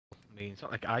mean, it's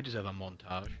not like I deserve a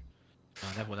montage.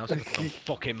 And everyone else has a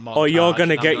fucking montage. Oh, you're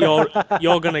gonna get your,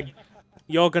 your.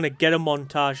 you're gonna get a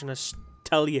montage, and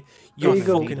tell you, you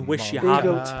Eagle, fucking wish you Eagle,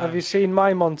 hadn't. have you seen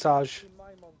my montage?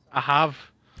 I have.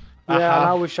 Yeah, and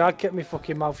I wish I'd kept my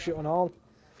fucking mouth shut and all.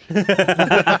 I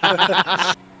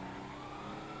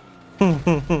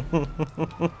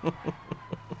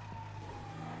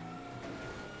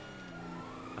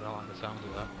don't like the sound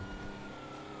of that.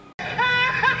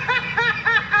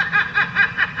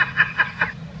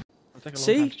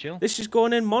 See, this is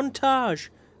going in montage.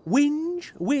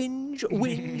 Whinge, whinge,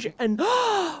 whinge, and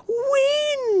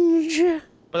whinge.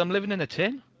 But I'm living in a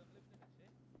tin.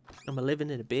 I'm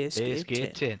living in a base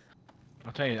gate tin.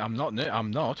 I'll tell you, I'm not. I'm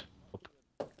not.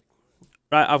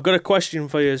 Right, I've got a question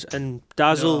for you, and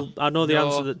Dazzle. I know the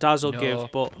answer that Dazzle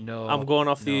gave, but I'm going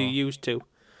off the used to.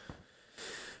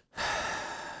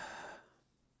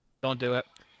 Don't do it.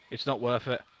 It's not worth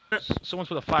it. Someone's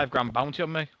put a £5 bounty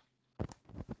on me.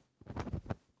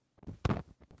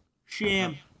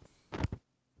 Shame.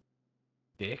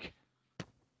 Dick.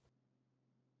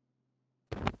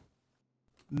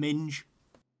 Minge.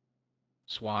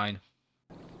 Swine.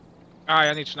 Aye,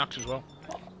 I need snacks as well.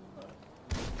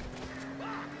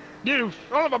 You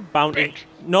son of a bounty. Bitch.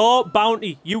 No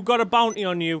bounty. You got a bounty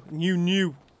on you. You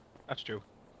knew. That's true.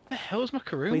 What the hell's my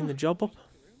Karuma? Clean the job up.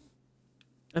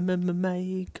 I'm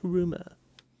my Karuma.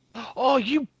 Oh,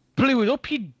 you blew it up,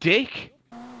 you dick.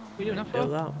 What are you doing that for?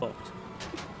 Do that, but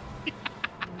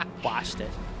bastard.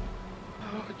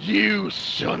 You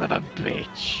son of a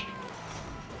bitch.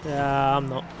 Yeah, I'm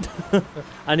not.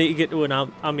 I need to get to an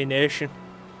ammunition.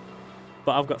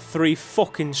 But I've got 3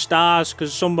 fucking stars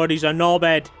because somebody's a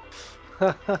knobhead.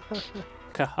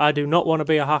 I do not want to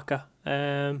be a hacker.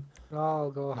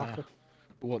 I'll go hacker.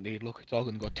 We won't need luck, it's all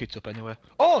gonna go tits up anyway.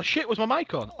 Oh shit, was my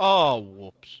mic on? Oh,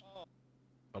 whoops.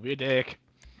 I'll be a dick.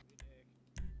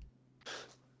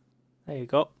 There you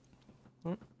go.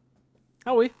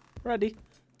 Are we ready?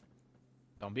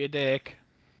 Don't be a dick.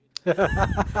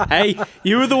 Hey,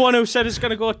 you were the one who said it's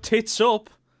gonna go tits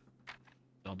up.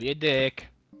 Don't be a dick.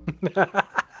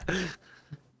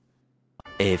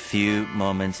 A few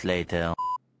moments later.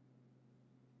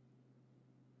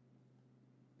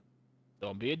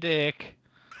 Don't be a dick.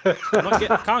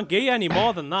 I can't get you any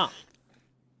more than that.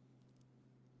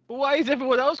 Why has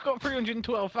everyone else got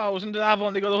 312,000 and I've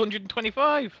only got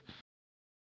 125?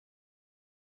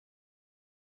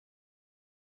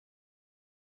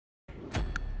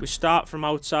 We start from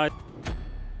outside.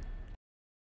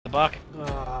 The back.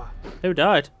 Who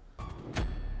died?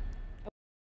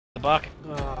 The back.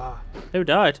 Who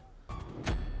died?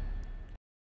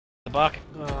 The back.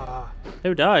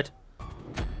 Who died?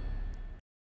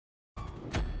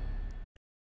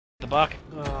 The back.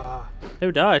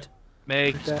 Who died? Me.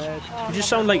 You just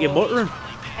sound like you're muttering.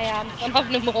 I am. I'm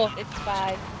having a more. It's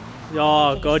fine.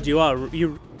 Oh god, you are.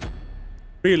 You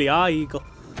really are, Eagle.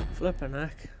 Flippin'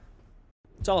 heck.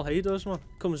 That's all he does, man.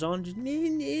 Comes on, just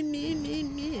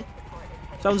me.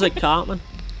 Sounds like Cartman.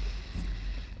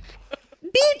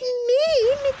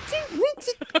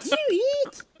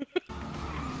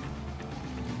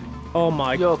 Oh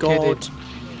my god. Kidding.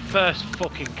 First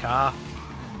fucking car.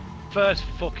 First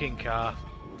fucking car.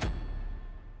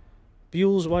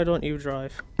 Bules, why don't you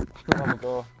drive?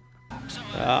 Go.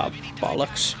 Ah,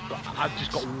 bollocks. I've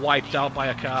just got wiped out by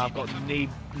a car. I've got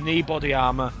knee body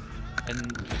armor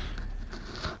and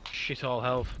shit all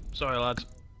health. Sorry, lads.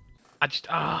 I just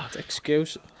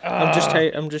Excuse. I'm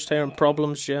just hearing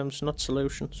problems, James, not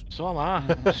solutions. So am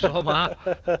I. So am I.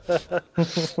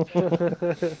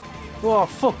 Oh,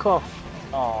 fuck off.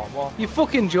 Oh, what? You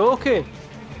fucking joking?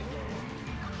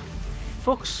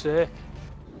 Fuck's sake.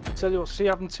 Tell you what, see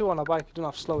having 2 on a bike, you don't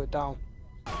have to slow it down.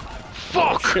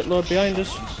 Fuck! Shitload behind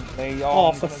us.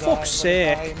 Oh, for fuck's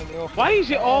sake. Why is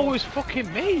it always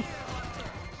fucking me?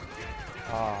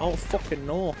 I don't fucking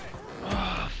know.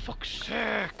 Oh, fuck's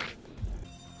sake.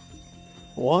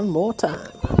 One more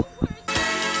time.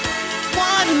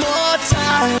 One more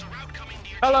time.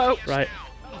 Hello. Right.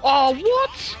 Oh,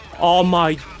 what? Oh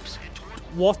my.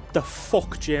 What the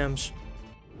fuck, James?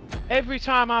 Every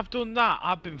time I've done that,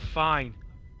 I've been fine.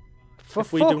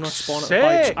 If we do not spawn at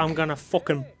bikes, I'm gonna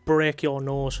fucking break your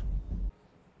nose.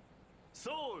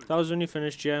 That was when you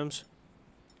finished, James.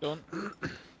 Done.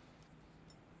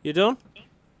 You done?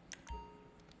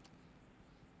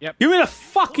 Yep. Give me the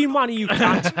fucking money, you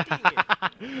can't.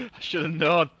 I should have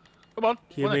known. Come on.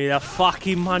 Give me the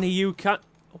fucking money, you can't.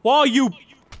 Why are you?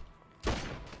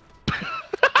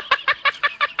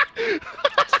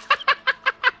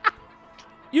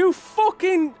 You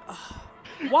fucking.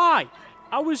 Why?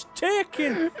 I was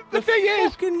taking the thing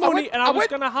is, fucking money and I was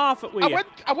gonna half it with you.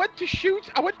 I went to shoot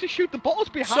the balls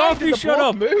behind Sophie, and the shut ball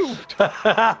up. moved.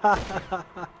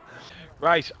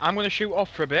 Right, I'm gonna shoot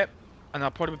off for a bit, and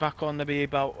I'll probably be back on maybe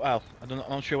about, well, I'm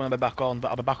not sure when I'll be back on, but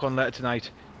I'll be back on later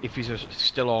tonight if he's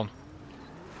still on.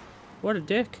 What a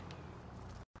dick.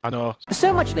 I know.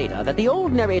 So much later that the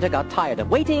old narrator got tired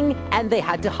of waiting and they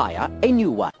had to hire a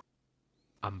new one.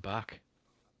 I'm back.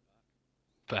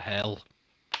 For hell.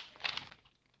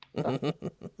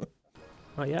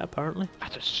 Oh yeah, apparently.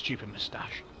 That's a stupid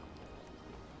moustache.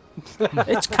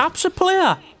 It's Cap's a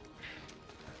player.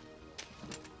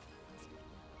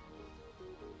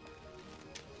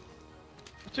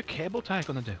 What's a cable tie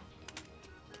gonna do?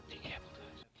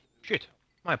 Shit.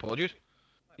 My apologies.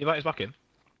 You invite us back in?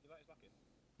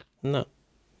 No.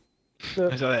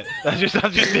 Is that it? That's just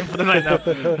it for the night now.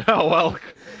 Oh well.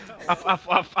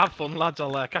 Have fun, lads.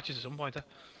 I'll catch you at some point.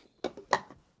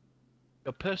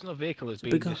 Your personal vehicle has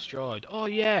been destroyed. Oh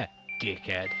yeah,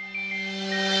 dickhead.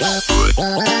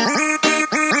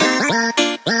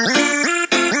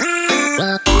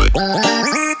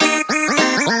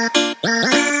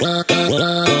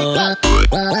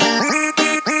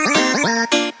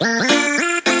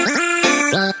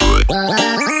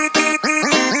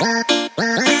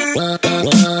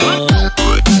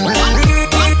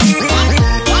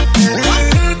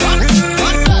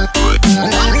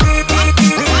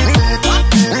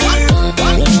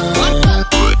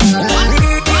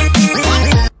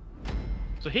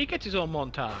 So he gets his own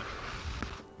montage.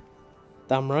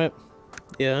 Damn right.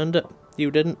 You earned it. You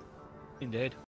didn't. Indeed.